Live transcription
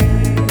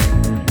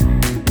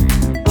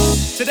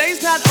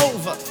not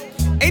over.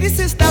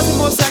 86,000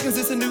 more seconds,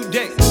 it's a new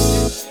day.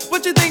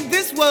 What you think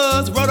this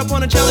was? Wrote up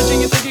on a challenge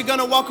and you think you're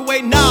gonna walk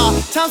away? Nah,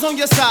 time's on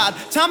your side.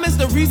 Time is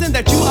the reason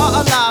that you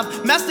are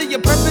alive. Master your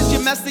purpose, you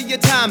master your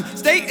time.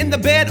 Stay in the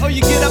bed or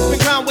you get up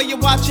and grind where you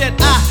watch it.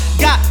 I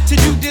got to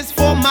do this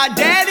for my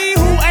daddy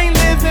who ain't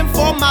living,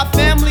 for my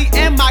family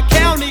and my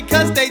county,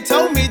 cause they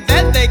told me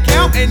that they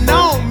counting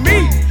on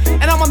me.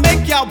 And I'ma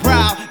make y'all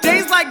proud.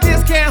 Days like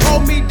this can't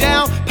hold me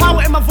down.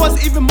 Power in my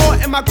voice, even more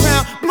in my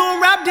crown. Blue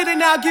and Rap did it,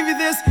 now I'll give you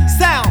this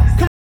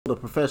sound. The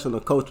professional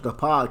coach of the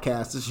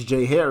podcast. This is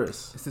Jay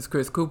Harris. This is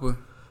Chris Cooper.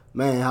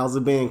 Man, how's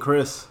it been,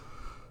 Chris?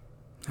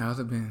 How's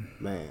it been?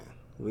 Man,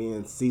 we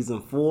in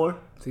season 4.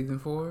 Season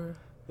 4?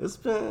 It's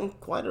been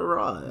quite a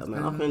ride.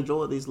 I've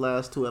enjoyed these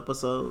last 2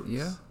 episodes.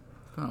 Yeah,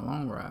 it's been a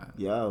long ride.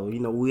 Yeah,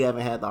 we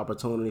haven't had the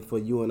opportunity for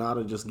you and I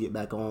to just get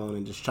back on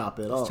and just chop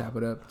it up. Chop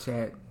it up,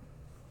 chat.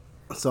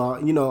 So,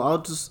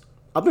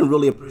 I've been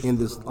really in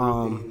this,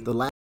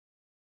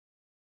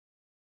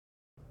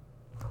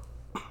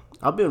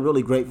 I've been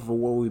really grateful for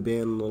where we've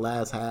been in the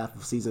last half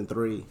of season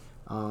 3,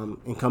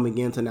 and coming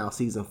into now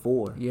season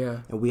 4. Yeah.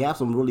 And we have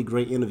some really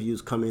great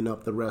interviews coming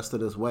up the rest of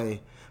this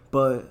way.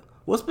 But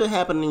what's been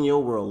happening in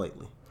your world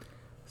lately?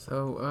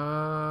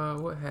 So,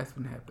 what has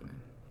been happening?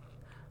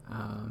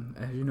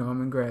 As you know, I'm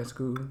in grad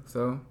school,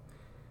 so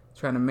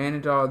trying to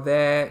manage all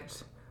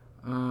that,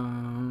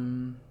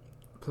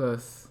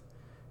 plus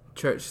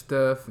church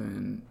stuff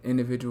and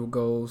individual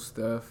goals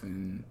stuff,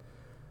 and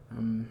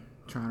I'm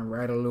trying to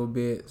write a little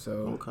bit, so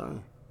okay,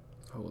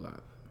 it's a whole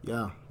lot.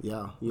 Yeah.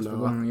 What's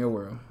going on in your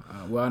world?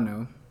 Well, I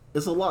know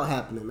it's a lot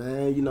happening,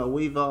 man.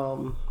 We've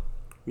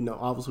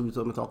obviously we've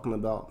been talking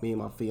about me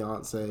and my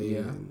fiance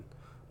and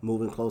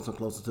moving closer and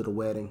closer to the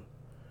wedding.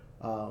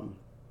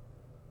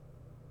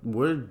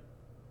 We're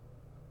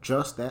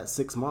just at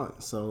 6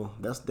 months, so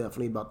that's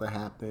definitely about to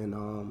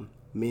happen.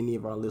 Many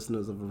of our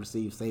listeners have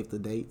received save the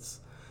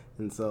dates,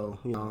 and so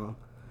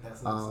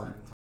that's exciting.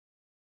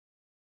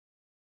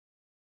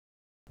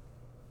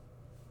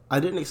 I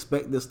didn't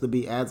expect this to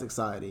be as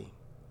exciting,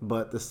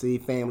 but to see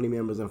family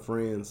members and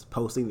friends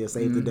posting their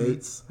save the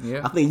dates,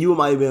 I think you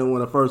might have been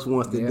one of the first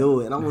ones to do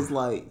it. And I was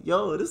like,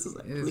 yo, this is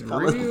actually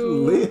kind of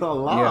lit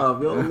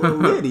alive, yo, a little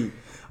litty.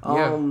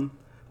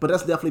 But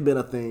that's definitely been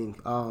a thing.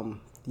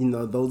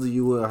 Those of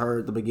you who have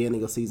heard the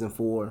beginning of season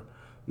 4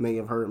 may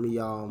have heard me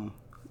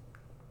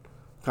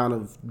kind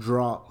of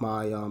drop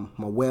my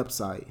my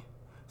website.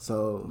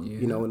 So,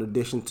 in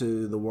addition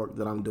to the work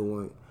that I'm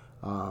doing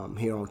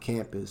here on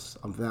campus,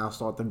 I'm now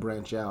starting to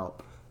branch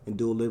out and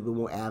do a little bit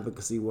more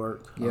advocacy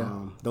work.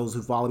 Those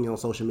who follow me on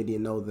social media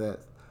know that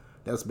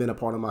that's been a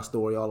part of my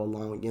story all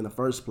along in the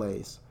first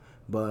place.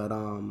 But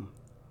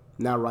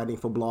now writing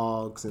for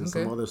blogs and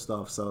some other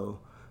stuff. So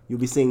you'll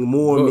be seeing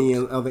more of me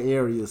in other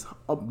areas.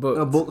 A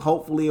book,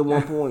 hopefully, at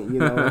one point.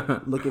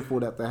 Looking for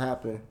that to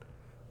happen.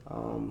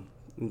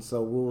 And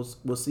so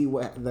we'll see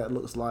what that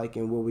looks like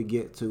and where we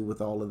get to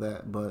with all of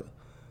that. But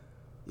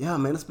yeah,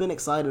 man, it's been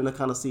exciting to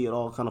kind of see it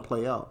all kind of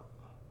play out.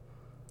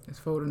 It's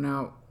folding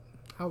out,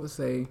 I would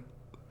say,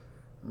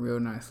 real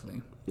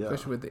nicely. Yeah.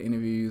 Especially with the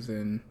interviews,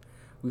 and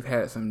we've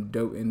had some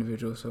dope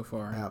individuals so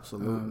far.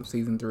 Absolutely.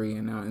 Season 3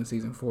 and now in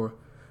season 4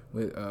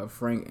 with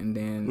Frank and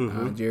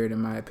then Jared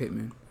and Maya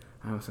Pittman.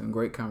 Some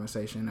great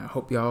conversation. I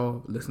hope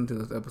y'all listen to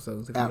those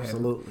episodes. If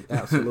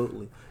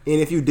absolutely. And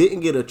if you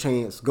didn't get a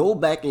chance, go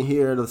back and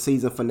hear the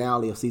season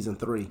finale of season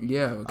 3.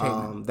 Yeah,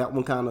 okay. That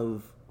one kind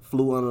of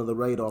flew under the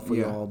radar for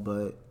y'all,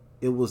 but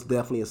it was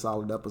definitely a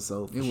solid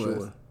episode for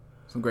sure.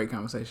 Some great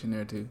conversation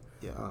there too.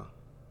 Yeah.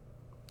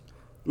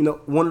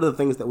 One of the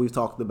things that we've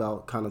talked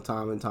about kind of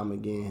time and time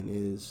again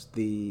is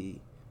the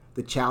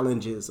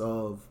challenges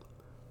of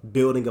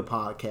building a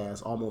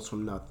podcast almost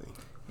from nothing.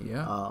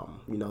 Yeah.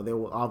 There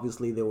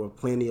were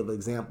plenty of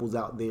examples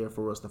out there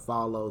for us to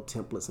follow,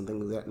 templates and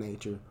things of that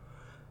nature.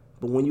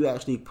 But when you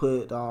actually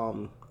put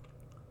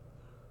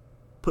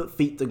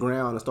feet to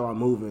ground and start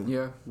moving,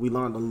 we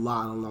learned a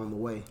lot along the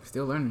way.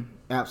 Still learning.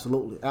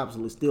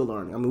 Absolutely still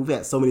learning. I mean, we've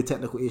had so many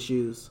technical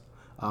issues.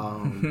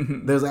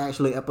 There's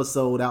actually an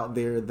episode out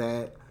there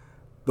that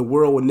the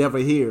world will never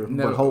hear,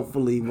 but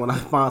hopefully when I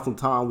find some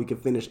time, we can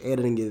finish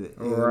editing it.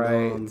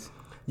 And,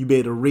 you be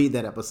able to read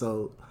that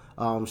episode.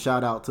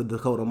 Shout out to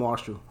Dakota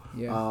Marshall.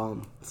 Yeah.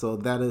 So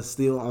that is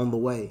still on the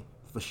way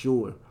for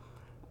sure.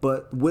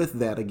 But with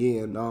that,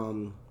 again,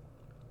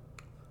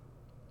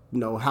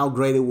 how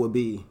great it would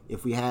be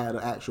if we had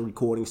an actual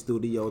recording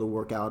studio to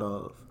work out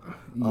of.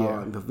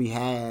 If we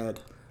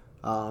had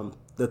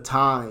the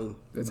time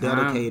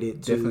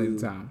dedicated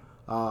to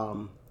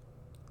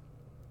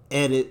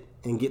edit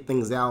and get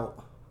things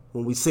out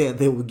when we said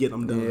they would get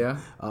them done.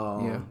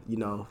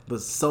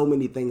 But so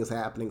many things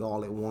happening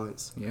all at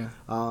once. Yeah.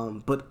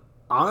 But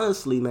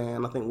honestly,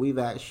 man, I think we've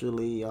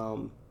actually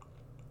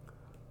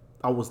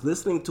I was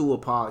listening to a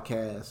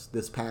podcast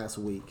this past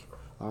week.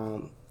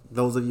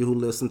 Those of you who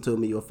listen to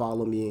me or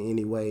follow me in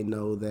any way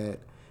know that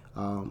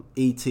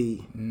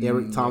E.T.,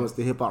 Eric Thomas,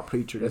 the hip-hop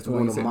preacher, is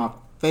one of my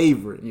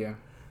favorite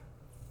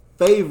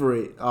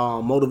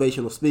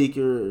motivational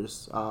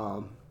speakers,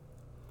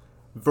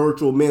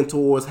 virtual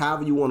mentors,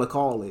 however you want to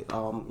call it.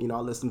 You know, I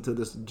listen to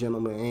this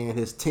gentleman and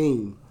his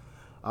team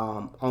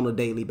on a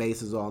daily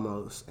basis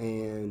almost.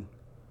 And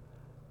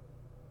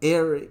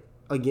Eric,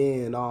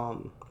 again,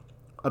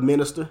 a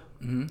minister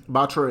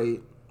by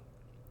trade,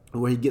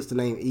 where he gets the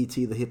name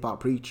E.T., the hip hop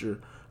preacher.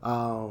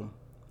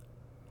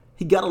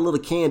 He got a little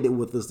candid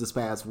with us this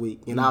past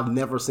week, and I've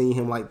never seen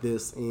him like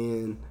this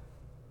in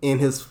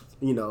his,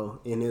 you know,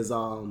 in his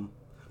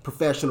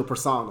professional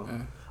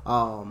persona.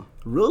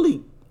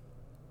 Really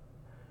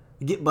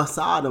get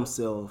beside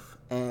himself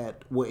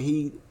at what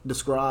he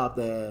described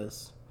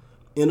as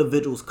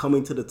individuals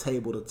coming to the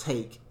table to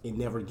take and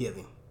never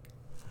giving.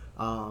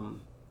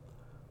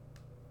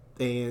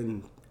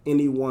 And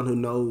anyone who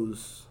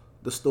knows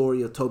the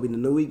story of Toby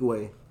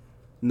Nwigwe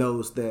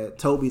knows that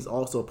Toby's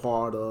also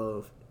part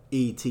of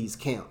E.T.'s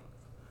camp.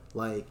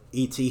 Like,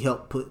 E.T.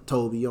 helped put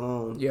Toby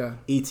on. Yeah.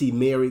 E.T.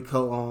 married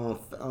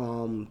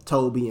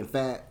Toby and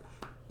Fat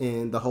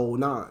and the whole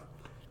nine.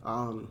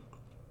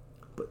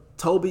 But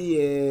Toby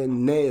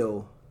and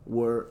Nail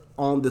were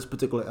on this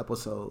particular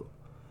episode,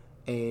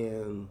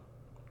 and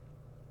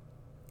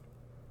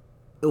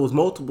it was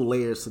multiple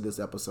layers to this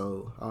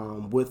episode.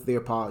 With their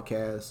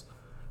podcast,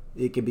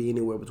 it could be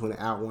anywhere between an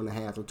hour and a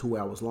half or 2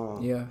 hours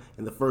long. Yeah.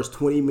 And the first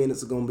 20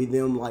 minutes are going to be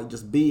them like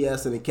just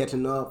BSing and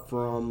catching up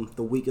from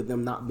the week of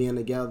them not being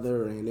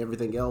together and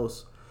everything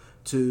else,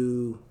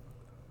 to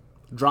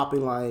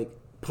dropping like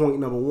point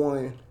number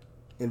one.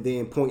 And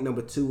then point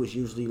number two is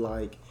usually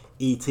like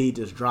E.T.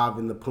 just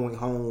driving the point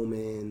home,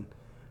 and,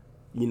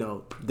 you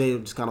know, they're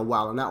just kind of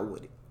wilding out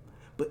with it.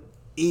 But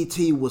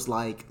E.T. was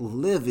like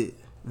livid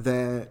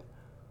that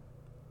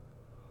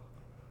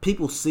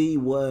people see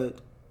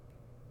what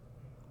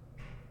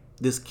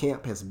this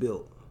camp has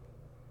built.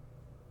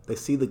 They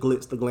see the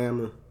glitz, the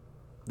glamour.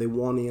 They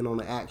want in on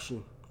the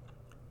action.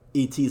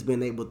 E.T.'s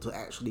been able to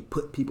actually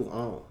put people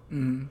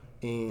on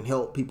and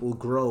help people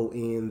grow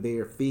in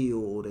their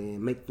field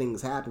and make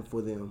things happen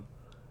for them.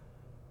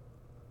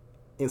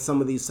 And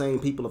some of these same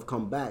people have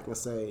come back and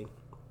say,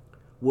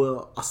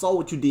 well, I saw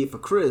what you did for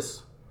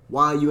Chris.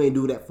 Why you ain't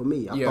do that for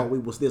me? I thought we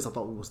was this. I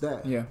thought we was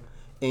that. Yeah.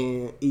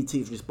 And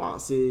E.T.'s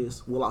response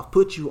is, well, I've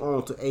put you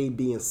on to A,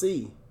 B, and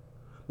C.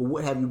 Well,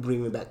 what have you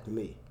bringing back to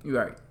me?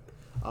 Right.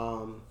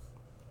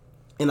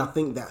 And I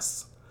think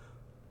that's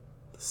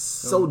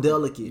so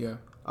delicate. Yeah.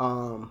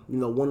 You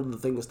know, one of the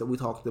things that we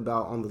talked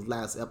about on the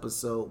last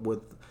episode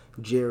with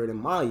Jared and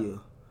Maya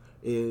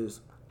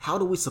is, how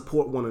do we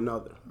support one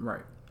another?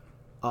 Right.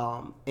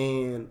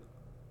 And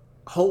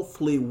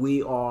hopefully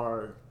we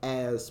are,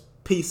 as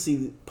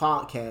PC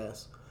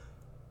Podcast,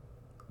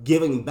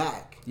 giving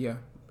back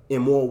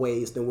in more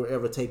ways than we're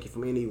ever taking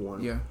from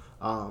anyone. Yeah.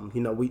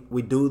 You know,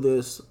 we do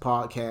this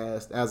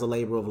podcast as a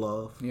labor of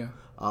love. Yeah.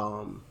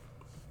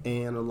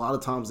 And a lot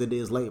of times it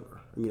is labor.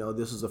 You know,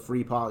 this is a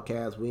free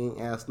podcast. We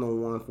ain't asked no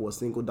one for a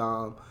single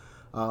dime.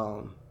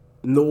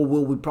 Nor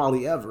will we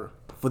probably ever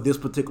for this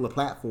particular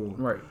platform.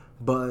 Right.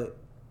 But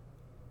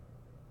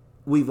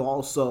we've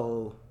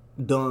also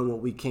done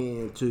what we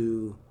can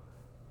to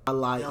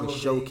highlight and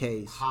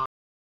showcase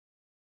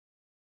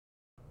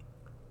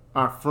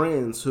our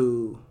friends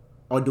who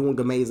are doing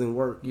amazing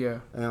work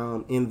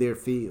in their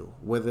field.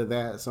 Whether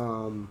that's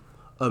a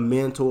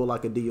mentor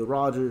like Adia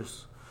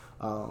Rogers,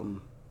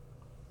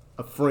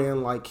 a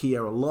friend like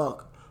Kiara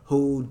Luck,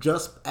 who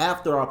just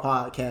after our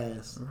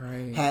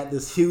podcast had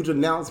this huge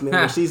announcement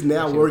where she's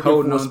now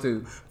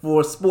working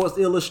for Sports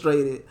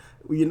Illustrated,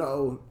 you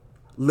know,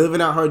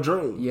 living out her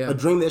dream. A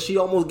dream that she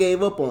almost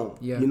gave up on.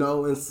 You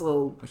know, and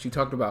so what she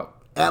talked about.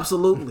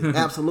 Absolutely.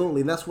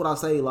 Absolutely. And that's what I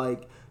say,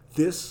 like,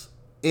 this,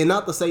 and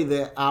not to say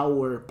that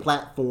our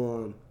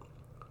platform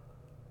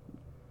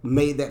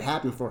made that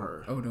happen for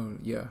her. Oh, no,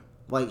 yeah.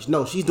 Like,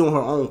 no, she's doing her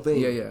own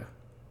thing. Yeah.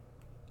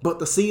 But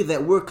to see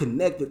that we're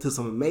connected to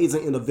some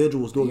amazing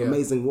individuals doing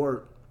amazing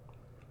work,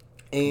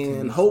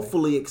 and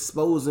hopefully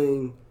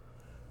exposing,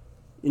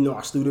 you know,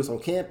 our students on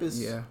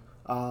campus,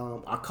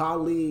 our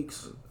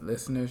colleagues,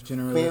 listeners,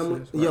 general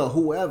family, listeners,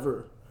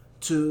 whoever,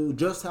 to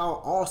just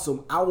how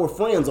awesome our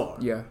friends are.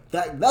 Yeah.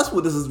 That's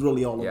what this is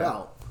really all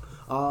about.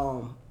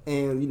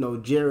 And, you know,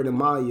 Jared and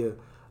Maya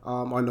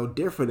are no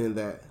different in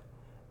that.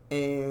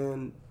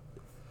 And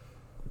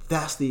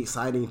that's the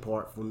exciting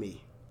part for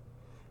me.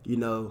 You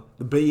know,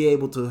 to be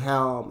able to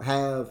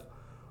have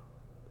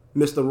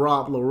Mr.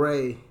 Rob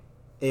Luray,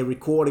 a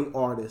recording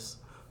artist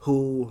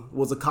who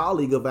was a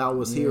colleague of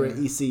ours here at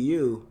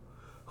ECU,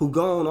 who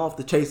gone off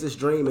to chase his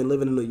dream and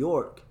living in New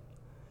York,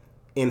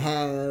 and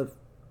have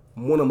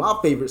one of my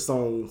favorite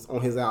songs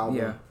on his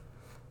album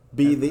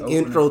be the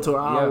intro to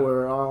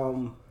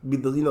our be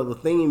the, you know, the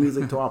theme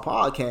music to our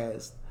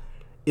podcast,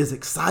 is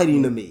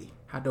exciting to me.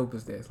 How dope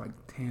is that? It's like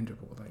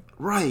tangible, like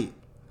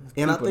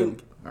And I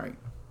think right.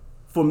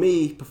 For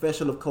me,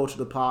 Professional Culture,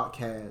 the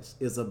podcast,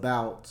 is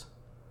about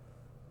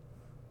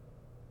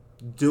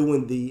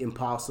doing the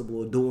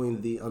impossible,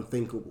 doing the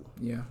unthinkable.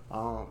 Yeah.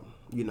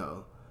 You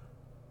know,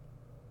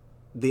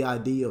 the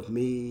idea of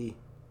me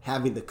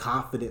having the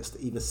confidence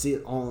to even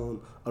sit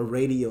on a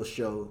radio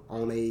show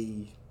on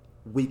a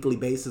weekly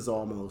basis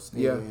almost,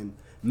 and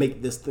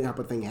make this type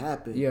of thing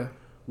happen,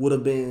 would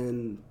have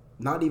been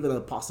not even a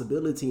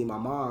possibility in my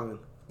mind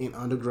in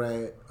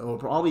undergrad or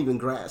probably even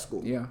grad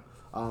school.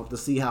 To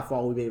see how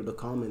far we've been able to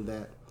come, and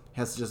that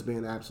has just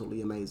been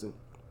absolutely amazing.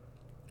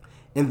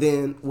 And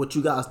then what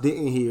you guys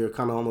didn't hear,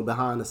 kind of on the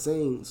behind the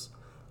scenes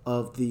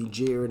of the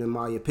Jared and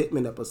Maya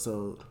Pittman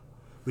episode,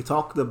 we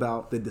talked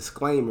about the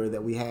disclaimer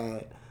that we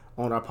had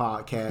on our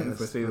podcast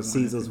for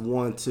seasons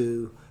 1,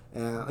 2.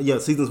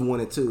 Seasons 1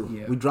 and 2.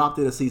 Yeah. We dropped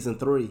it in season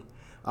 3.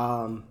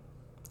 The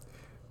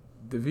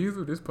views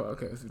of this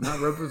podcast do not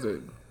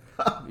represent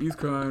East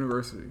Carolina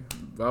University.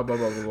 Blah, blah,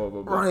 blah, blah,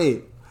 blah, blah.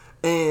 Right.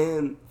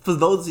 And for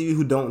those of you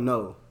who don't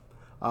know,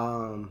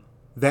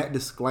 that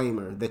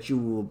disclaimer that you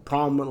will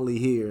prominently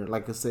hear,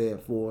 like I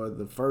said, for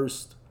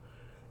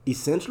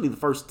essentially the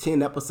first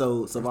 10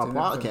 episodes of our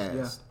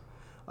podcast,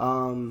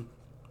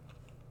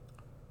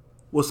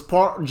 was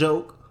part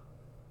joke,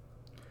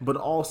 but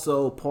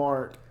also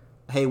part,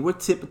 hey, we're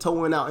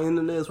tiptoeing out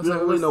into this. We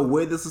don't really know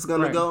where this is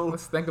going to go.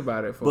 Let's think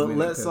about it for a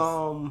minute.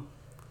 But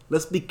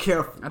let's be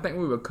careful. I think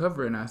we were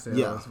covering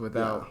ourselves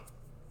without,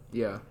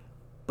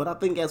 But I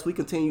think as we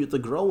continue to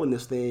grow in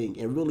this thing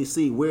and really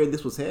see where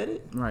this was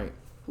headed, right,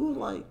 we were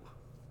like,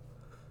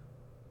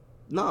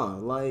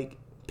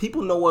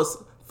 people know us.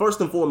 First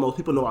and foremost,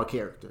 people know our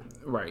character.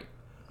 Right.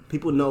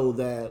 People know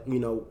that,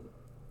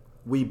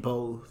 we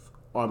both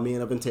are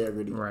men of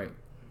integrity. Right.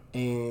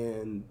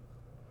 And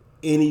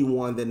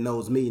anyone that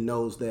knows me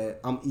knows that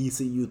I'm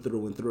ECU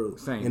through and through.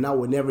 Same. And I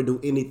would never do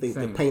anything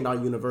to paint our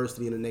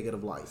university in a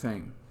negative light.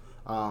 Same.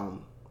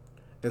 And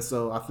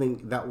so I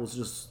think that was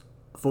just,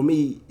 for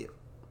me,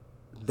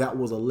 that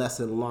was a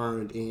lesson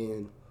learned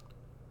in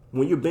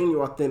when you're being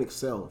your authentic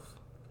self,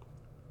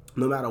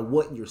 no matter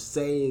what you're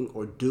saying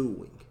or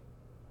doing,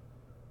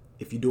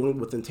 if you're doing it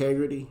with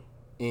integrity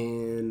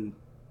and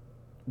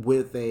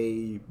with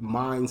a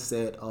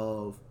mindset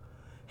of,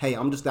 hey,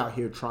 I'm just out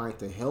here trying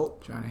to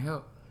help.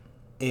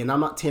 And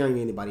I'm not tearing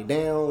anybody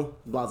down,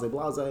 blase,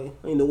 blase.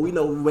 We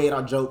know we made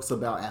our jokes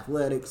about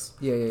athletics.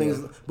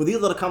 Things, but these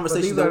are the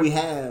conversations that we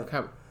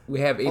have.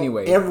 We have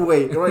anyway.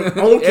 Everywhere, right?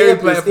 On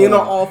campus, in our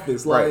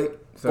office,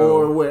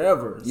 or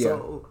wherever.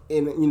 So,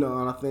 and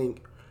I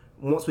think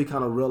once we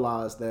kind of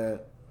realize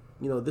that,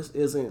 this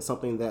isn't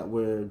something that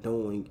we're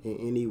doing in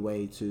any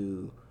way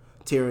to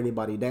tear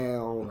anybody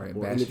down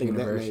or anything of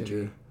that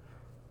nature.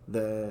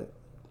 The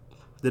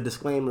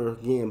disclaimer,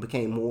 again,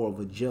 became more of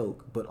a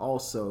joke, but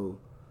also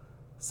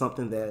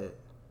something that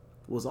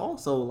was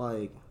also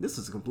like, this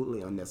is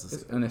completely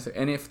unnecessary. It's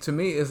unnecessary. And to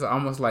me, it's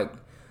almost like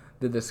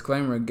the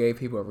disclaimer gave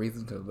people a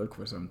reason to look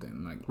for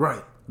something. Like,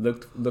 right.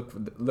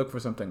 Look for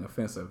something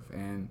offensive.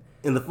 And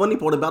the funny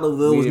part about it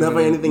was never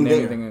anything there.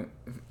 Anything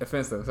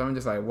offensive. So I'm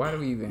just like, why do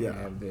we even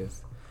have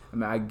this? I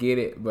mean, I get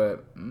it,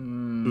 but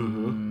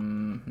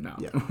no.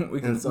 Yeah. we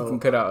can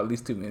cut out at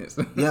least 2 minutes.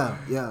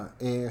 Yeah.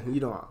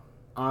 And,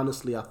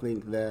 honestly, I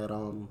think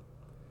that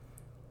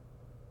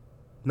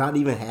not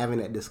even having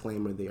that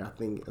disclaimer there, I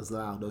think, has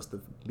allowed us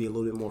to be a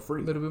little bit more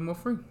free.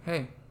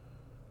 Hey.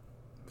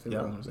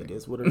 It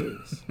is what it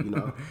is,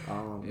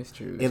 It's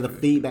true. And the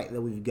feedback that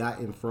we've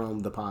gotten from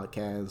the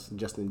podcast,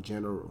 just in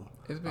general,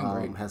 it's been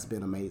great. Has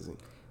been amazing.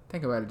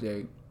 Think about it,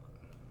 Jake.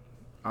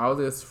 All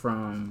this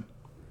from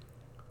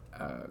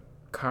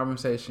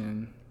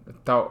conversation, a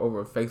thought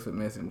over Facebook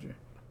Messenger.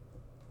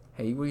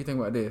 Hey, what do you think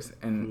about this?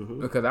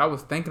 And because I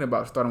was thinking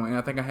about starting one, and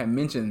I think I had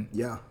mentioned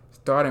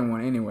starting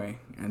one anyway,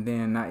 and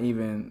then not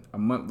even a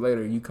month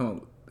later, you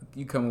come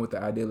up with the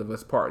idea of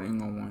us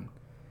partnering on one.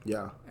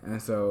 Yeah.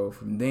 And so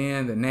from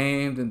then, the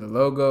name, then the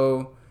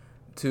logo,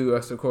 to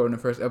us recording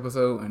the first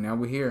episode, and now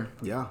we're here.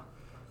 Yeah.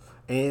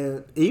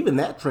 And even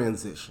that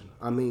transition,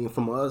 I mean,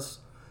 from us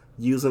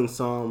using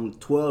some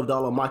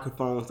 $12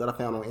 microphones that I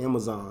found on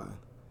Amazon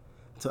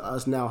to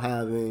us now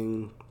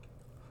having,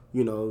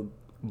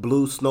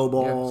 blue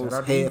snowballs,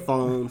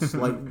 headphones.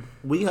 Like,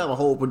 we have a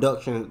whole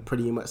production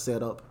pretty much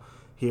set up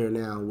here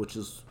now, which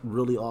is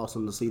really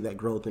awesome to see that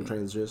growth and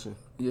transition.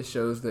 It just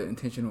shows the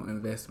intentional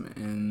investment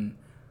in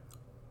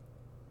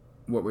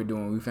what we're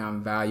doing. We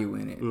found value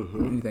in it.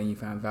 Anything you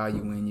find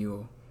value in,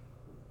 you'll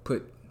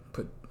put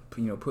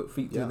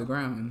feet to the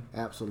ground.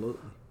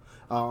 Absolutely.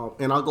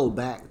 And I'll go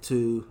back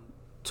to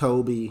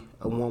Toby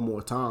one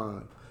more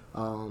time.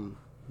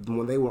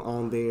 When they were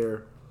on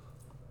their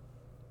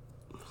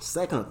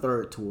second or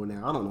third tour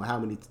now, I don't know how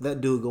many.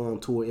 That dude go on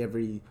tour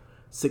every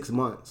 6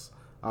 months.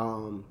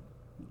 And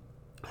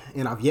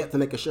I've yet to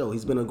make a show.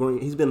 He's been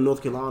in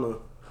North Carolina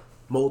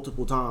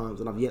multiple times,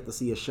 and I've yet to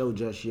see a show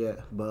just yet.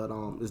 But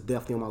it's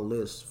definitely on my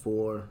list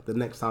for the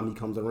next time he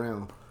comes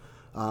around.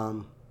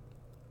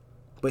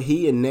 But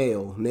he and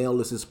Nell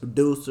is his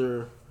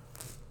producer,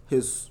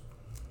 his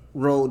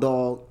road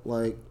dog.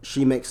 Like,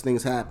 she makes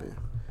things happen.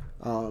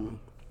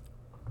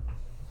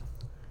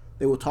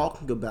 They were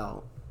talking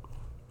about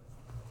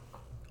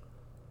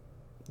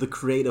the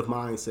creative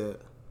mindset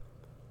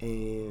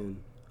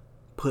and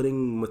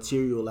putting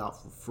material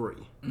out for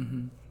free.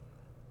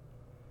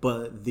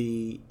 But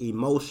the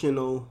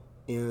emotional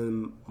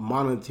and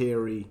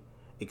monetary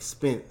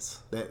expense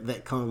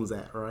that comes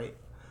at, right?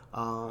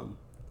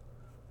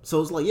 So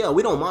it's like, yeah,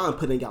 we don't mind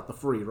putting out the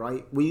free,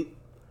 right?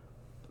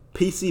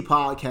 PC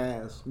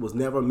Podcast was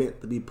never meant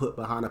to be put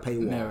behind a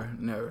paywall.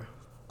 Never.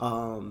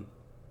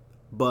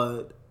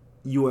 But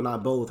you and I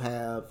both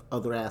have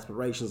other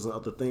aspirations and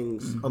other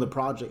things, other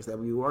projects that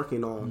we're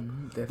working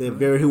on that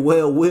very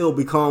well will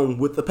become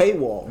with the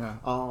paywall.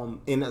 Yeah.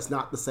 And that's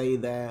not to say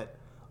that,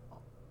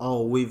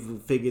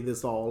 we've figured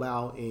this all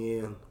out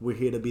and we're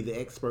here to be the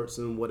experts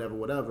and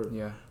whatever.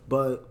 Yeah.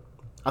 But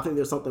I think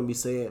there's something to be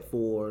said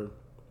for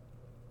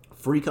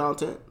free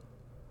content,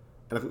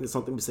 and I think there's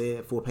something to be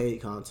said for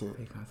paid content.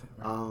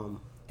 Right.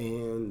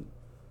 And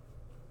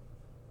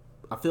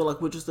I feel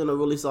like we're just in a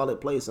really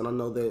solid place, and I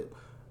know that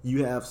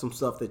you have some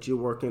stuff that you're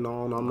working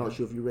on. I'm not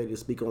sure if you're ready to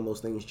speak on those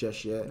things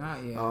just yet.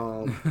 Not yet.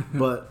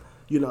 But,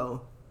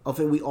 I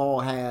think we all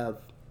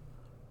have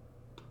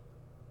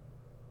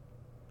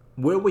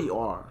where we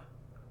are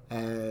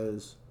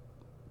as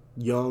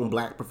young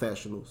black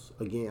professionals.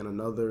 Again,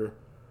 another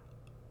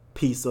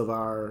piece of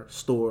our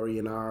story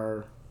and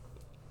our,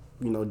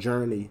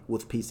 journey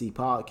with PC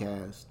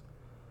Podcast.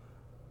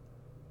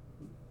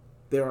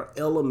 There are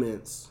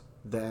elements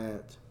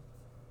that...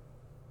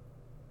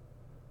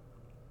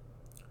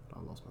 I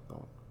lost my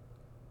thought.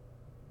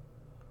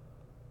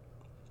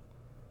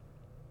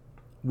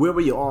 Where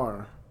we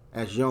are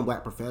as young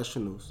black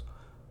professionals.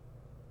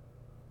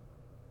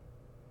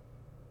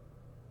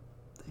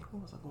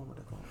 Where was I going with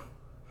that thought?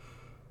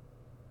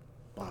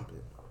 Bump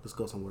it. Let's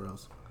go somewhere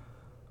else.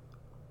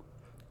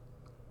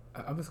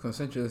 I'm just going to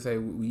essentially say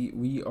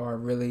we are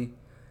really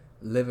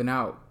living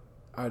out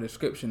our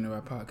description of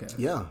our podcast.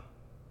 Yeah.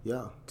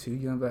 Two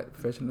young black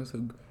professionals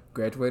who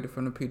graduated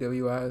from the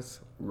PWIs,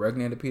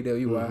 working at the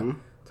PWI,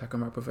 talking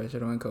about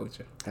professional and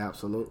culture.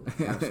 Absolutely.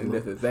 That's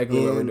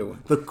exactly what we're doing.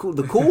 The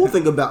cool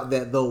thing about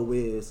that, though,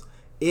 is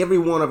every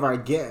one of our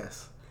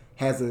guests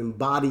has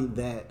embodied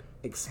that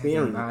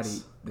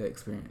experience.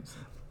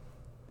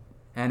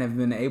 And have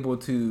been able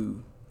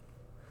to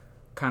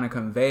kind of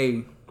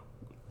convey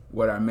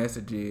what our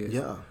message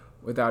is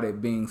without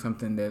it being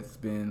something that's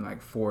been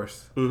like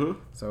forced.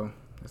 So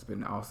it's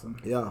been awesome.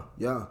 Yeah.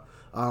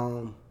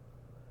 And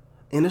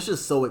it's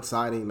just so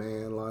exciting,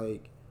 man.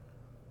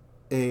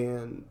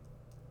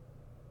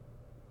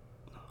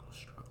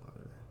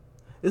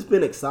 It's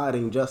been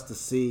exciting just to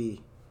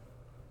see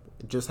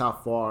just how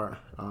far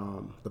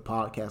the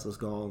podcast has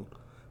gone,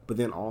 but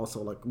then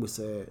also, like we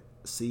said,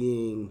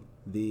 seeing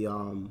the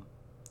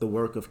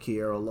work of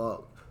Kiera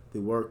Luck,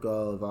 the work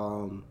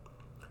of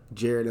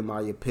Jared and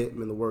Maya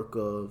Pittman, the work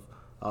of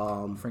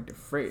Frank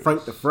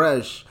the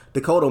Fresh,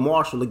 Dakota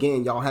Marshall.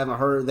 Again, y'all haven't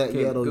heard that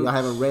yet, or y'all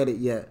haven't read it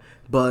yet,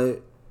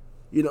 but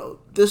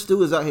this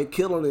dude is out here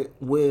killing it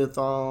with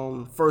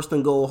First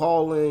and Goal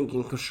hauling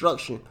and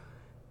construction,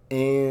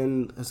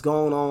 and has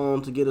gone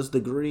on to get his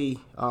degree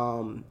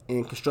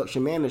in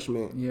construction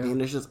management,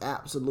 and it's just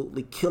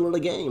absolutely killing the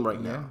game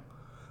right now.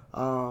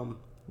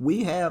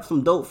 We have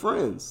some dope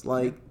friends,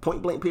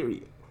 point blank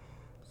period.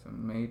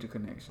 Some major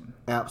connection.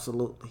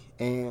 Absolutely.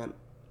 And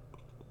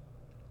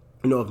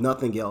if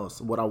nothing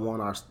else, what I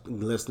want our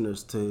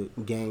listeners to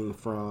gain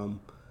from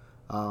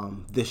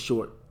this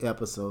short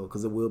episode,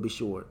 because it will be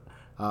short,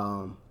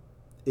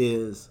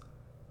 is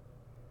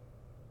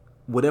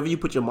whatever you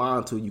put your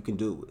mind to, you can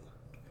do it.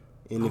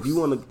 And if you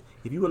want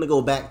to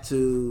go back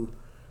to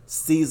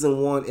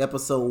season 1,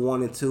 episode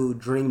 1 and 2,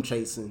 Dream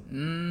Chasing,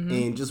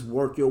 and just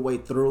work your way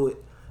through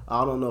it.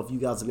 I don't know if you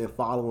guys have been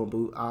following,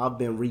 but I've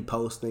been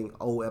reposting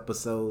old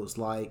episodes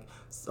like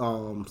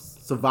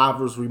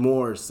Survivor's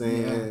Remorse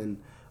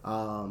and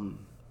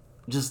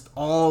just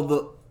all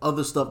the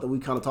other stuff that we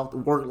kind of talked,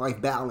 work-life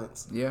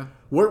balance. Yeah.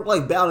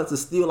 Work-life balance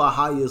is still our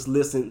highest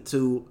listened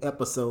to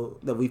episode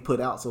that we've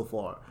put out so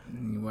far.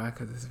 Why?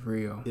 Because it's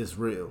real. It's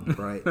real,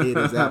 right? It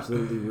is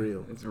absolutely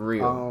real. It's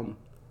real.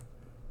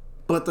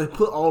 But to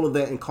put all of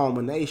that in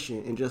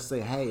culmination and just say,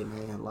 hey,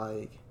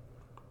 man,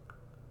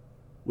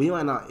 we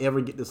might not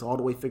ever get this all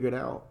the way figured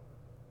out,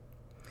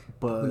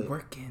 but we're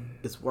working.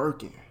 It's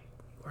working.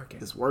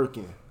 It's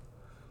working.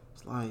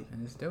 It's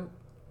and it's dope.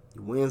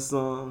 You win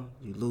some,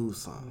 you lose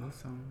some.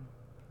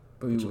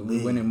 But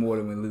we winning more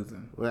than we're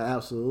losing. Well,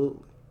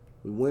 absolutely.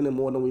 We winning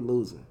more than we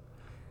losing.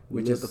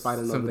 We just to fight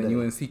another something day.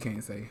 UNC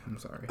can't say. I'm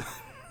sorry.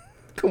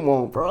 Come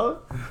on, bro.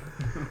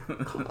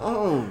 Come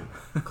on.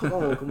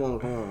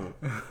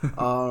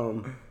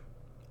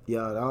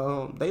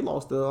 They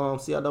lost to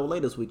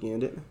CIAA this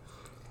weekend, didn't they?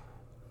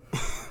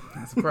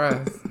 Not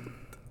surprised.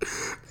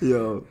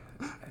 Yo,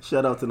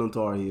 shout out to them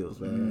Tar Heels,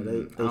 man.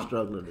 They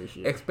struggling this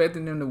year.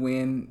 Expecting them to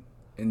win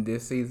in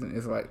this season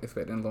is like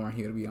expecting Lauren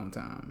Hill to be on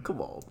time. Come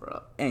on,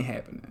 bro. Ain't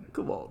happening.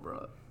 Come on,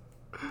 bro.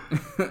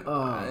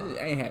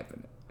 Ain't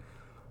happening.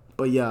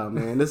 But yeah,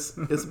 man, it's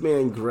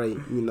been great,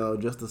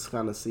 just to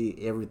kind of see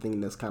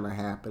everything that's kind of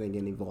happening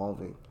and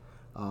evolving.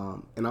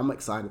 And I'm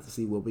excited to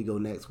see where we go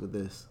next with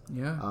this.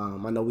 Yeah.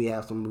 I know we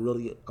have some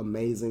really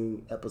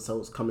amazing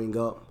episodes coming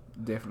up.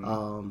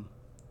 Definitely.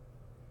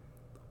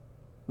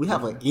 We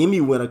have an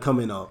Emmy winner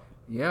coming up.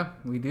 Yeah,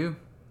 we do.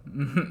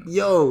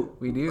 Yo,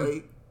 we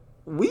do.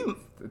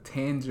 the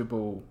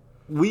tangible.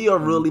 We are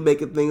really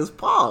making things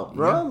pop,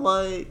 bro. Yeah.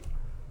 Like,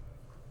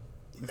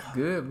 it's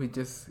good. We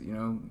just,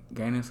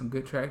 gaining some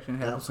good traction,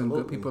 having some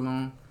good people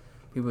on,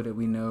 people that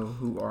we know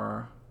who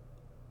are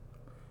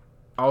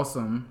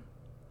awesome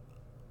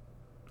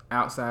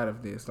outside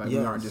of this. Like, we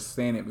aren't just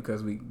saying it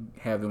because we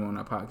have them on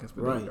our podcast,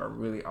 but they are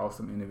really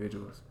awesome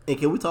individuals. And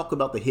can we talk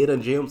about the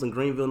hidden gems in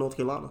Greenville, North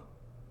Carolina?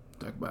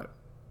 Talk about it.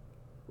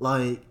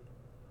 Like,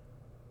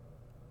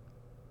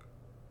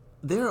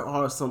 there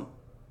are some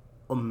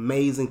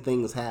amazing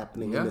things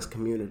happening in this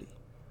community.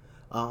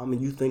 And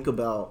you think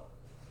about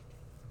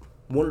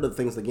one of the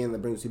things, again,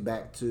 that brings you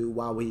back to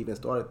why we even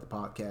started the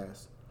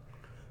podcast.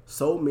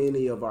 So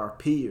many of our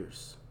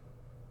peers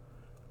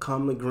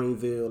come to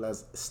Greenville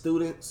as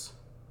students.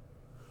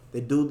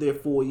 They do their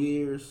 4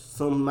 years.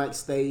 Some might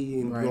stay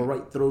and go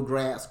right through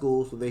grad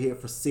school, so they're here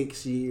for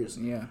 6 years.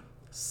 Yeah.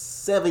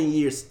 7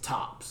 years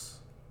tops.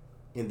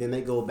 And then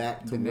they go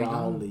back to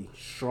Raleigh,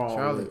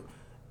 Charlotte,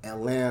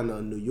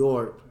 Atlanta, New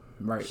York.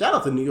 Right. Shout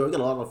out to New York. I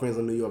got a lot of friends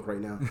in New York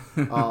right now.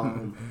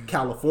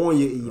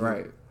 California even.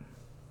 Right.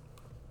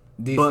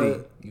 DC.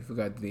 But, you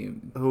forgot the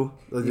DMV. Who?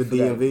 The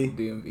DMV?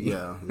 DMV.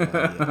 Yeah.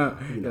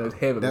 It's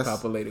heavily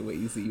populated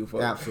with ECU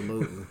folks.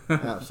 Absolutely.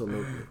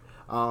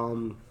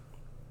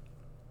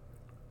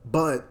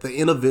 But the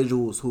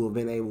individuals who have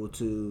been able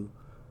to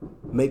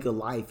make a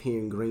life here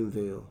in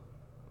Greenville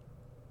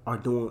are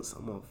doing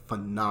some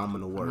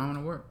phenomenal work.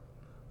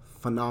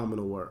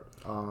 Phenomenal work.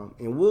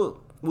 And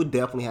we'll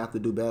definitely have to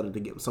do better to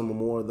get some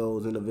more of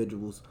those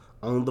individuals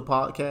on the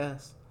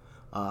podcast.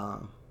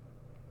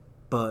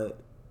 But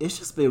it's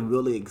just been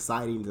really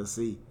exciting to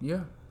see.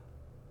 Yeah.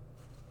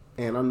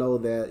 And I know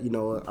that,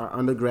 our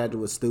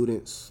undergraduate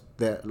students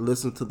that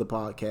listen to the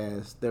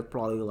podcast, they're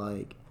probably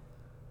like,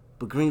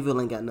 but Greenville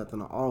ain't got nothing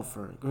to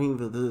offer.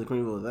 Greenville this,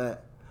 Greenville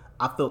that.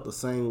 I felt the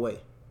same way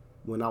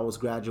when I was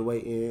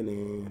graduating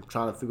and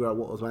trying to figure out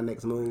what was my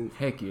next move.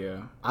 Heck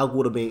yeah. I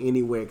would have been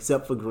anywhere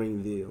except for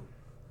Greenville.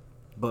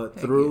 But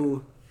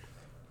first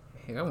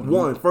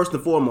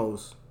and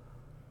foremost,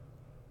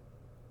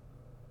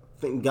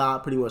 I think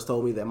God pretty much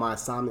told me that my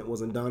assignment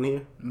wasn't done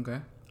here. Okay.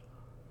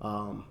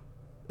 And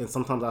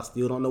sometimes I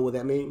still don't know what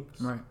that means.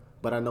 Right.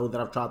 But I know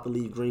that I've tried to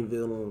leave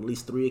Greenville on at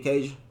least 3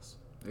 occasions.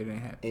 It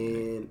ain't happening.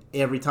 And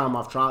every time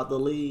I've tried to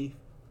leave,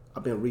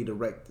 I've been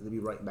redirected to be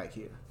right back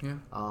here. Yeah.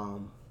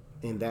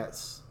 And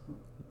that's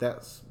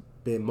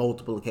been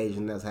multiple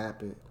occasions that's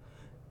happened.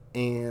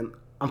 And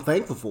I'm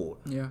thankful for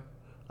it. Yeah.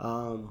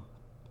 A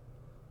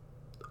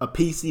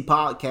PC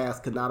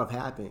podcast could not have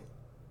happened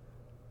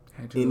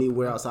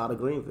anywhere outside of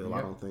Greenville,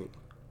 I don't think.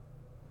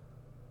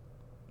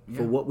 Yeah.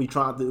 For what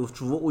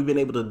we've been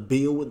able to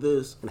build with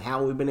this and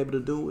how we've been able to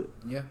do it.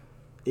 Yeah.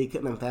 It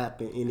couldn't have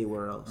happened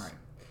anywhere else. Right.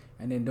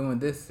 And then doing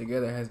this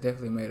together has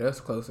definitely made us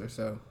closer,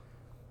 so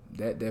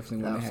that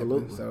definitely wouldn't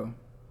happen. So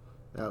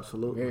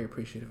absolutely. Very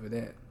appreciative of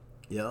that.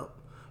 Yep.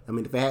 I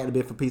mean, if it hadn't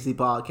been for PC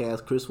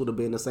Podcast, Chris would have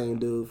been the same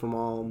dude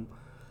from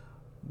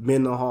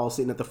Mendenhall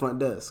sitting at the front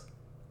desk.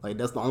 Like,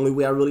 that's the only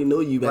way I really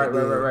knew you back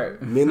then. Right.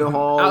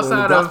 Mendenhall and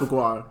the gospel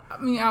choir. I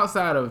mean,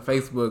 outside of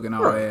Facebook and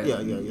all that.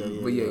 Yeah.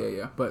 But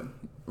yeah. But,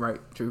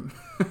 true.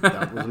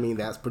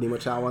 That's pretty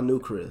much how I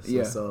knew Chris. Yeah.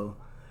 And so,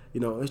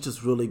 it's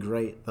just really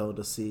great, though,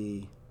 to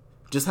see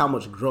just how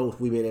much growth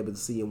we've been able to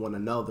see in one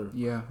another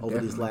over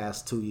these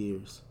last 2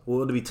 years.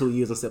 Well, it'll be 2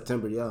 years in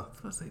September, yeah. I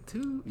was going to say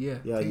 2? Yeah.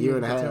 Yeah, a year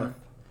and a half.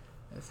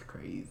 That's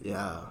crazy.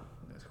 Yeah.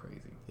 That's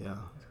crazy. Yeah.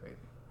 That's crazy.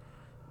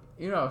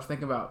 I was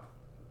thinking about,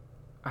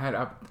 I had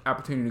an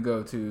opportunity to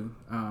go to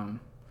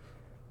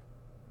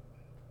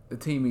the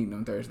team meeting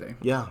on Thursday.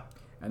 Yeah.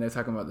 And they're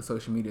talking about the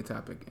social media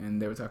topic, and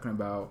they were talking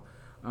about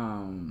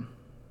having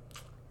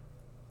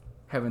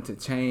to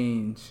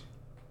change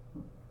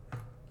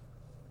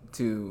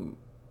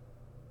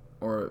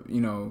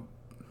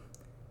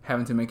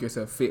having to make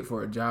yourself fit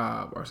for a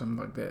job or something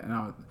like that.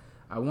 And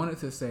I wanted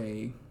to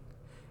say,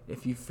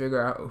 if you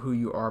figure out who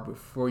you are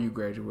before you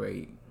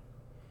graduate,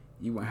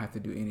 you won't have to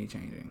do any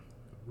changing.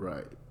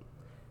 Right.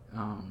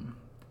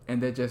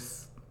 And that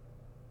just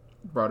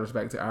brought us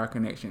back to our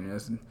connection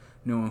as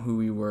knowing who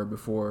we were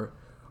before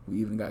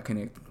we even got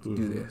connected to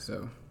do this.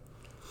 So,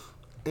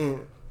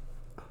 and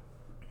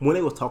when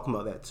they was talking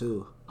about that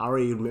too, I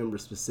already remember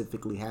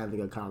specifically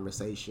having a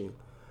conversation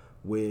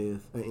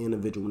with an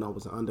individual when I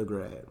was an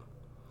undergrad.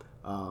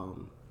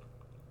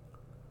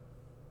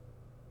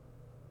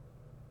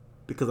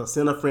 Because I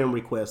sent a friend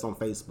request on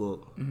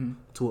Facebook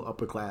to an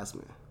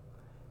upperclassman.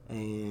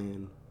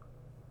 And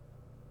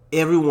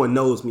everyone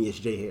knows me as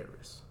Jay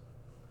Harris.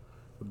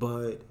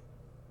 But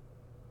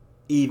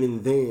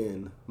even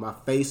then, my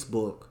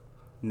Facebook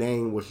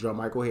name was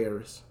Jermichael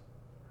Harris.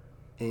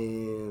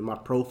 And my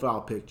profile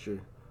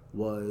picture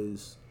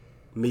was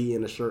me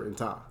in a shirt and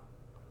tie.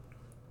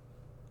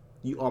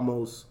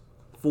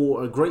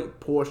 For a great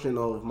portion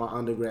of my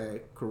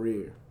undergrad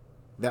career,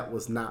 that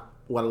was not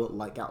what I looked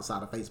like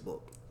outside of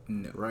Facebook.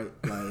 No. Right?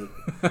 Like,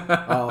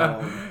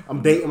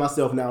 I'm dating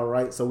myself now,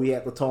 right? So we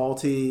had the tall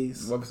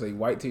tees. What was it,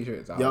 white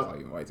t-shirts? Yep.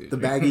 White t-shirts. The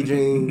baggy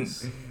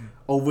jeans.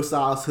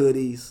 oversized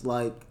hoodies.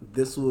 Like,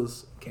 this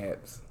was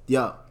caps.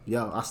 Yeah.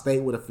 I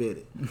stayed with a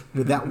fitted,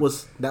 but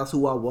that's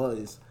who I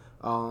was.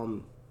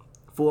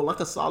 For like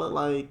a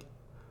solid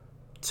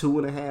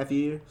 2.5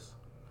 years.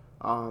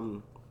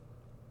 And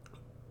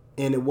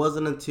it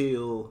wasn't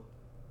until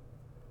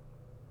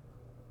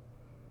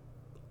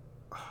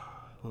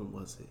when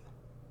was it?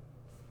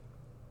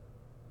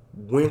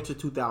 Winter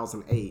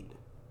 2008.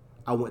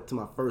 I went to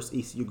my first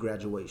ECU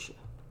graduation,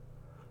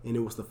 and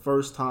it was the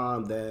first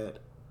time that,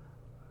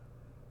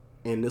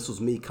 and this was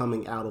me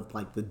coming out of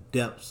like the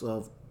depths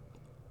of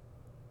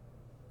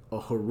a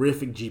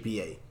horrific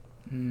GPA.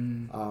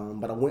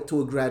 But I went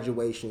to a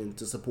graduation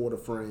to support a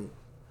friend,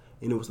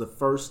 and it was the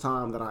first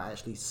time that I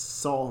actually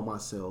saw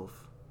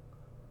myself,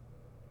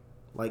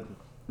 like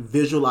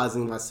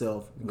visualizing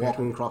myself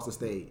walking across the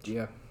stage.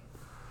 Yeah.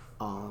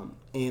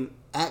 And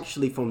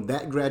actually from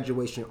that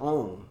graduation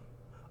on,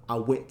 I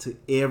went to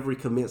every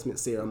commencement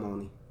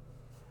ceremony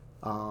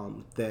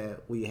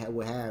that we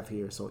would have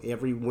here. So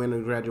every winter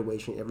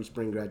graduation, every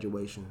spring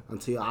graduation,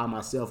 until I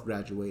myself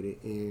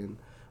graduated in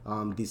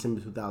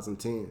December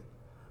 2010.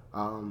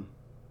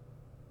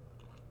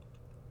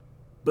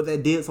 But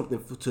that did something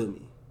to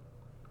me,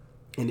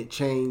 and it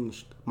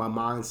changed my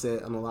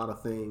mindset on a lot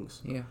of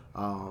things. Yeah.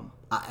 I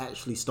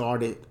actually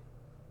started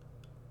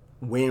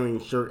wearing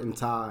shirt and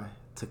tie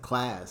to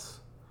class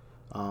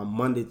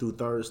Monday through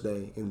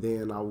Thursday, and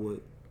then I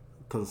would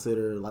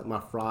consider like my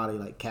Friday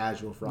like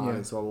casual Friday.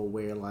 Yeah. So I would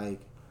wear like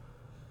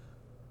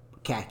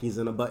khakis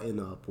and a button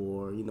up,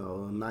 or a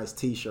nice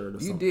T-shirt or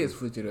something. You did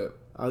switch it up.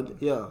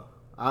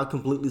 I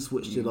completely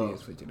switched it up. You did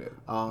switch it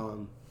up.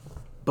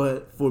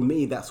 But for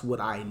me, that's what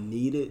I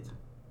needed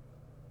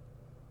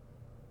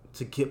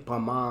to keep my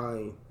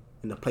mind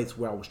in the place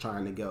where I was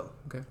trying to go.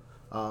 Okay.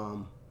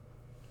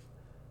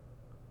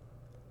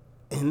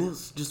 And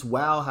it's just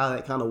wow how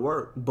that kind of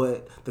worked.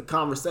 But the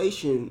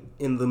conversation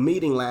in the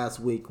meeting last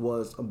week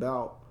was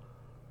about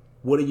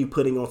what are you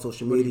putting on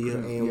social media,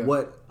 and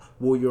what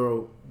will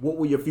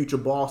your future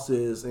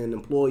bosses and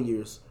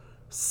employers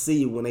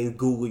see when they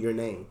Google your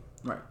name.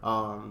 Right.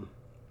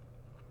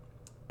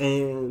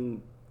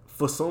 And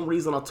for some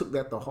reason, I took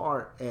that to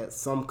heart at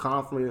some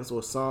conference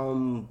or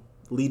some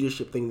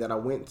leadership thing that I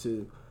went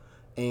to,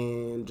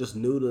 and just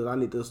knew that I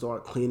need to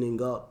start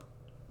cleaning up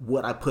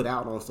what I put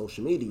out on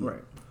social media.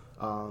 Right.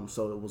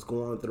 So it was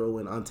going through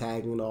and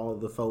untagging all of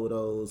the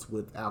photos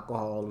with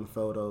alcohol and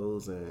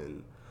photos,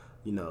 and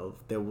if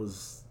there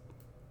was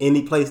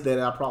any place that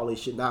I probably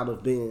should not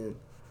have been.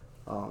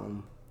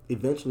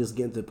 Eventually, it's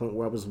getting to the point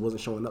where I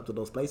wasn't showing up to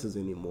those places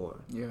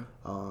anymore. Yeah.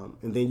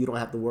 And then you don't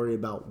have to worry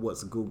about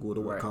what's Googled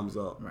or what comes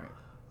up. Right.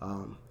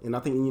 And I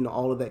think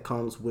all of that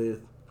comes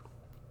with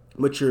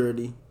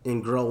maturity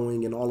and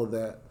growing and all of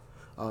that,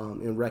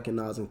 and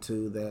recognizing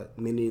too that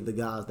many of the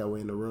guys that were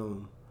in the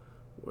room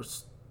were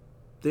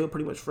still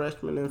pretty much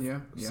freshmen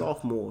and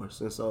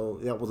sophomores, and so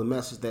that was a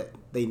message that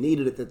they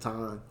needed at the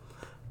time.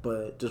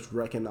 But just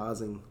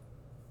recognizing,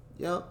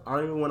 I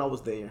remember when I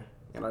was there,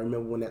 and I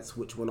remember when that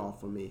switch went off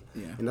for me.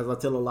 Yeah. And as I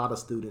tell a lot of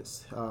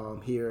students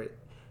here,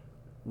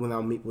 when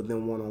I meet with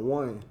them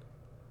one-on-one,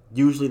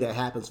 usually that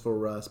happens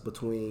for us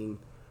between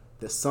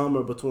the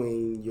summer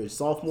between your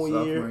sophomore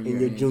year and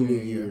your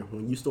junior year,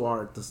 when you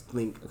start to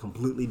think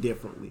completely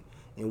differently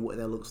and what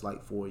that looks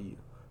like for you.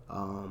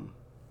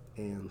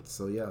 And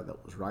so,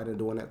 that was right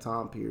during that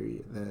time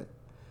period that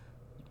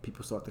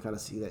people start to kind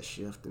of see that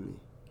shift in me.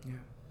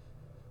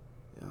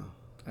 Yeah.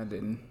 I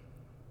didn't.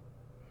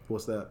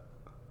 What's that?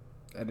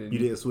 I didn't. You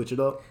didn't switch it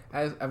up?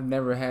 I've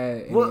never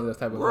had any of those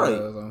type of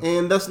photos on.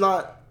 And that's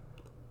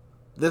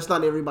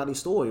not everybody's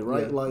story,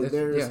 right?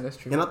 That's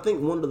true. And I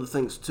think one of the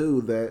things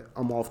too that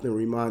I'm often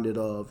reminded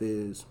of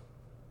is,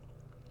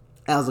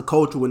 as a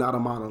culture, we're not a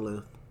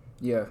monolith.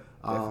 Yeah.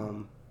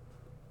 Definitely.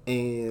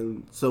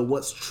 And so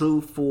what's true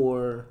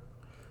for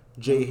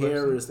Jay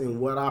Harris and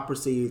what I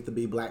perceive to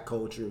be black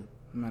culture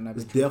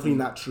is definitely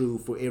not true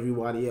for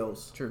everybody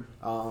else. True.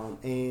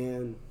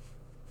 And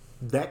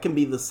that can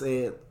be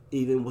said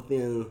even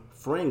within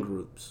friend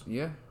groups.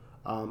 Yeah.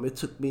 It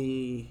took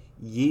me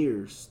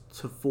years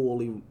to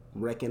fully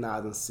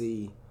recognize and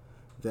see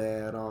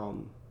that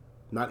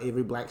not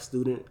every black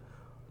student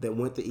that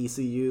went to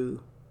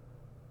ECU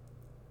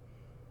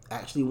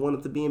actually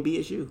wanted to be in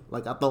BSU.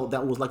 Like, I thought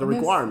that was like a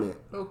requirement.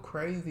 So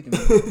crazy to me.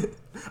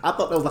 I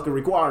thought that was like a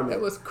requirement. That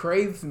was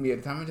crazy to me at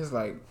the time. I'm just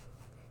like,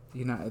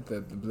 you're not at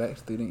the black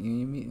student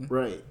union meeting,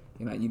 right?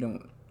 You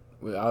don't.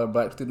 Where all the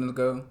black students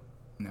go.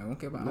 No, I don't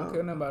care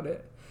nothing about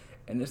that.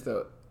 And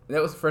that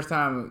was the first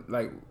time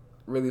like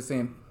really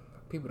seeing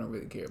people don't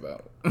really care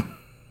about.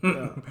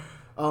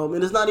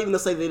 And it's not even to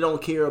say they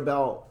don't care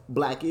about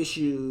black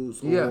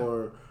issues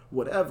or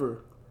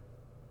whatever,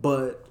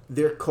 but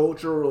their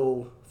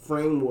cultural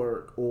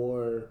framework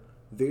or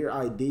their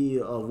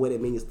idea of what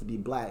it means to be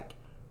black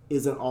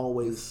isn't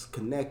always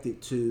connected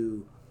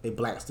to a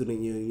black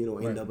student union,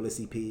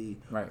 NAACP,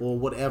 or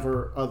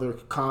whatever other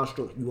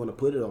construct you want to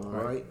put it on,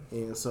 right?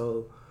 And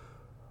so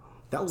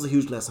that was a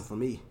huge lesson for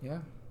me. Yeah.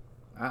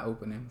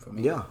 Eye-opening for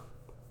me. Yeah.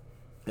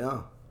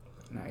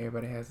 not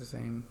everybody has the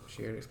same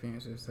shared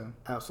experiences. So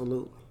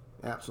absolutely.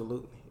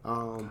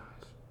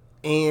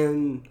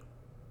 And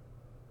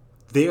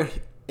there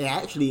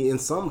actually, in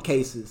some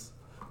cases,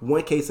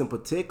 one case in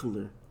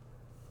particular,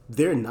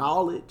 their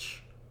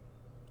knowledge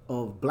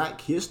of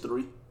Black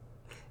history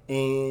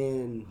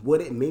and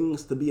what it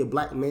means to be a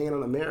Black man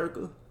in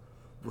America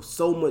was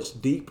so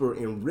much deeper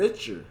and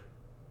richer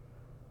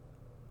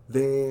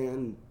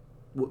than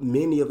what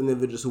many of the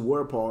individuals who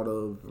were part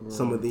of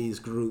some of these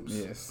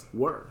groups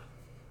were.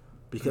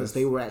 Because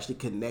they were actually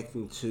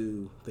connecting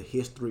to the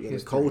history and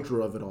the culture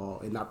of it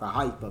all, and not the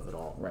hype of it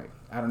all. Right.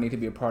 I don't need to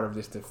be a part of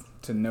this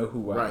to know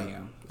who I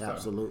am. So,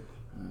 absolutely.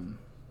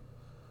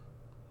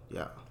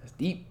 Yeah. That's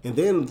deep. And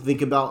then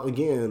think about,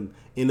 again,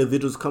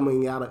 individuals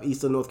coming out of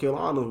Eastern North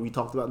Carolina. We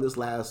talked about this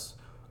last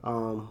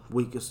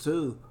week or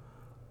two.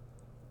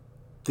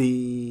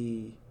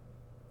 The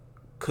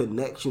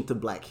connection to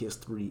Black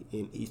history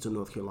in Eastern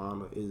North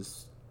Carolina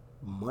is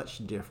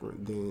much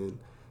different than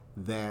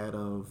that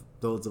of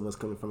those of us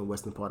coming from the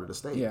western part of the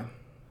state. Yeah.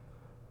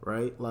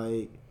 Right?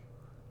 Like,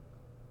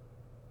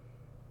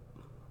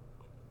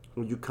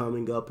 when you're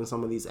coming up in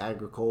some of these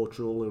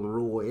agricultural and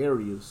rural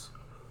areas,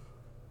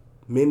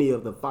 many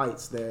of the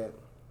fights that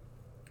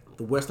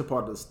the western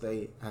part of the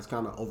state has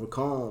kind of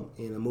overcome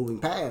and are moving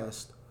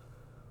past,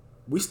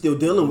 we still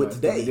dealing with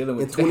today in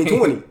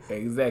 2020.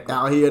 Exactly.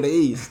 Out here in the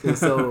East. And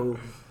so,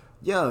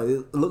 yeah,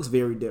 it looks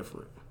very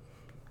different.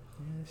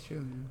 Yeah, that's true,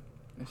 man.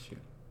 That's true.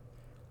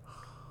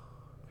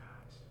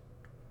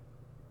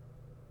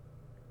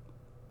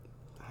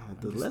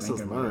 The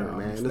lessons learned,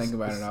 man. Just think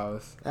about it all.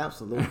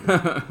 Absolutely.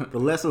 The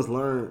lessons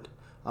learned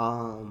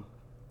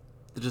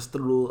just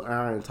through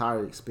our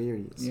entire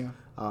experience. Yeah.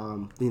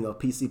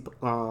 PC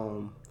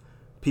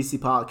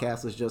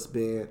Podcast has just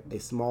been a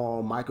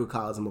small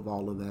microcosm of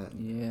all of that.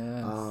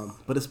 Yeah.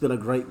 But it's been a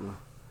great one.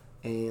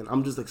 And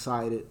I'm just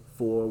excited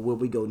for where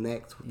we go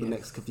next with the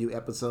next few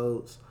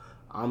episodes.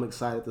 I'm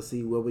excited to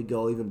see where we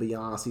go even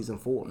beyond season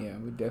 4. Yeah,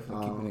 we're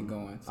definitely keeping it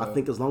going. So. I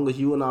think as long as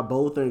you and I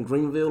both are in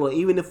Greenville, or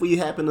even if we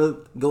happen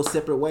to go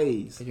separate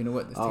ways. You know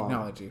what? There's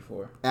technology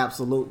for.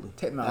 Absolutely.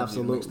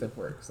 Technology makes stuff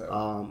work. So.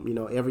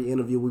 Every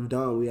interview we've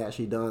done, we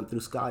actually done through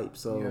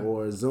Skype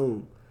or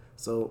Zoom.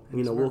 So,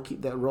 we'll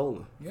keep that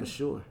rolling for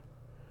sure.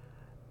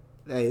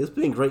 Hey, it's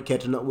been great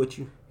catching up with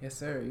you. Yes,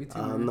 sir. You too.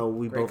 I know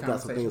we both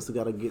got some things we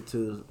got to get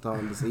to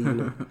this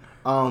evening.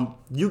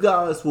 You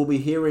guys will be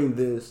hearing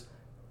this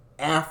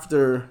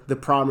after the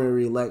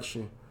primary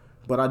election,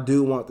 but I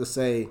do want to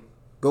say,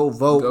 go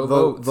vote,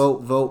 vote. Go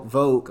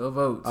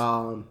vote.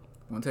 I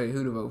won't tell you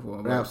who to vote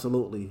for.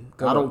 Absolutely.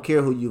 I don't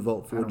care who you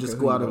vote for. Just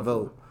go out and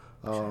vote.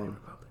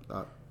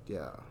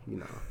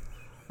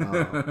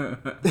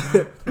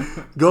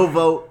 Go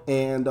vote,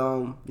 and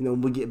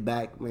when we get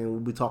back, man,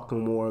 we'll be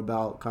talking more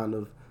about kind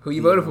of who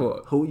you voted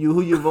for, who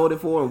you voted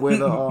for, and where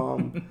the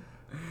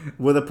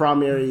where the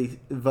primary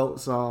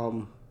votes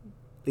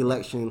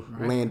election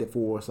landed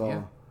for us all.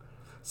 Yeah.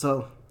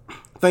 So,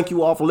 thank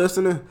you all for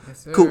listening.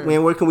 Yes, Coop,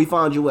 man, where can we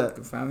find you at? You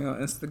can find me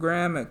on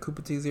Instagram at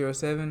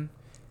CooperT07,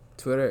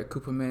 Twitter at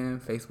Cooperman,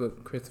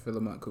 Facebook Christopher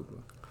Lamont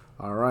Cooper.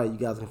 All right, you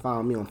guys can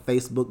find me on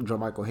Facebook,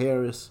 Jermichael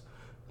Harris,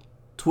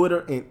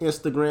 Twitter and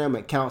Instagram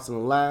at Counsel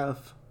and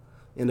Laugh,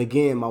 and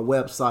again, my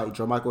website,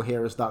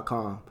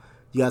 JermichaelHarris.com.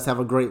 You guys have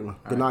a great one.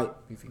 Good night.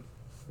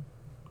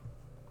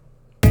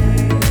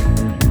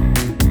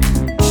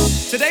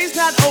 Today's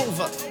not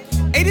over.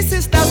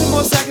 86,000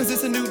 more seconds,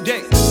 it's a new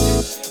day.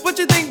 What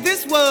you think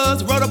this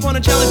was? Wrote up on a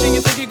challenge and you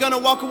think you're gonna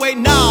walk away?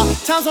 Nah,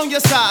 time's on your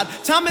side.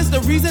 Time is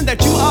the reason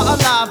that you are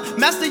alive.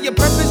 Master your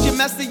purpose, you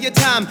master your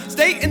time.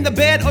 Stay in the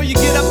bed or you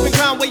get up and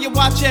grind where you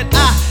watch it.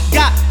 I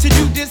got to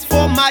do this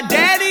for my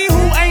daddy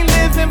who ain't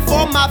living,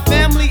 for my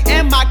family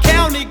and my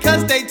county,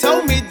 cause they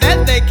told me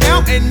that they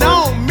counting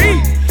on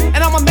me.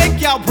 And I'ma make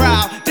y'all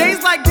proud.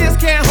 Days like this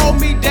can't hold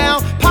me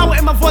down. Power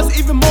in my voice,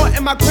 even more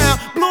in my crown.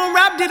 Blue and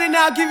rap did it,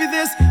 now I'll give you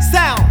this.